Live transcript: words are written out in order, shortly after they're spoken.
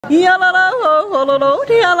Ya la la ho ho lo lo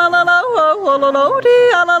di la la la ho ho lo lo di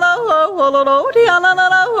la la la ho ho lo lo di la la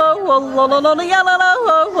la ho ho lo lo lo ya la la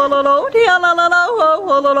ho ho lo lo di la la la ho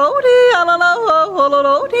ho lo lo di la la la ho ho lo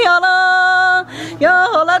lo di la ya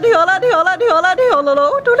ho la di ho la di ho la di ho la di ho lo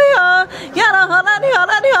lo du di ya la ho la di ho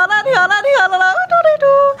la di ho la di ho la di ho lo lo du di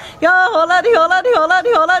du ya ho la di ho la di ho la di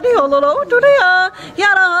ho la di ho lo lo du di ya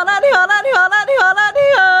la ho la di ho la di ho la di ho la di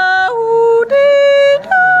u di du.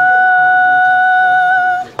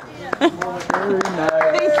 Very nice.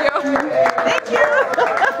 Thank you. Thank you.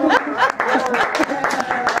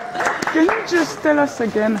 Can you just tell us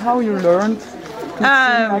again how you learned to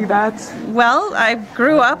sing like that? Well, I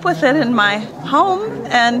grew up with it in my home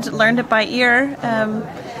and learned it by ear.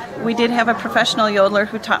 We did have a professional yodeler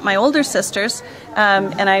who taught my older sisters,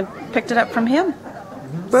 and I picked it up from him.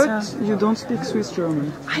 But you don't speak Swiss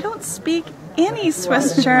German. I don't speak any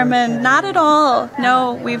Swiss German, not at all.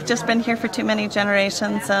 No, we've just been here for too many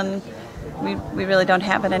generations, and we really don't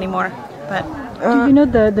have it anymore. But do you know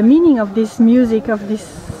the meaning of this music, of these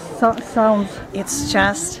sounds? it's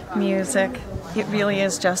just music. It really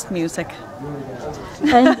is just music.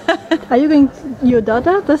 And are you going? Your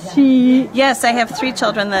daughter, does she? Yes, I have 3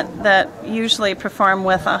 children that usually perform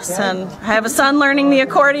with us, and I have a son learning the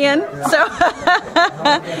accordion. So,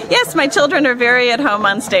 yes, my children are very at home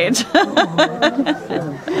on stage.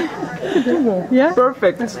 Yeah.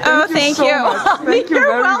 Perfect. Thank so you. Much. Thank you You're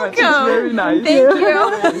very welcome. much. It's very nice.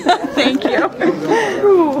 Thank you. Thank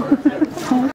you.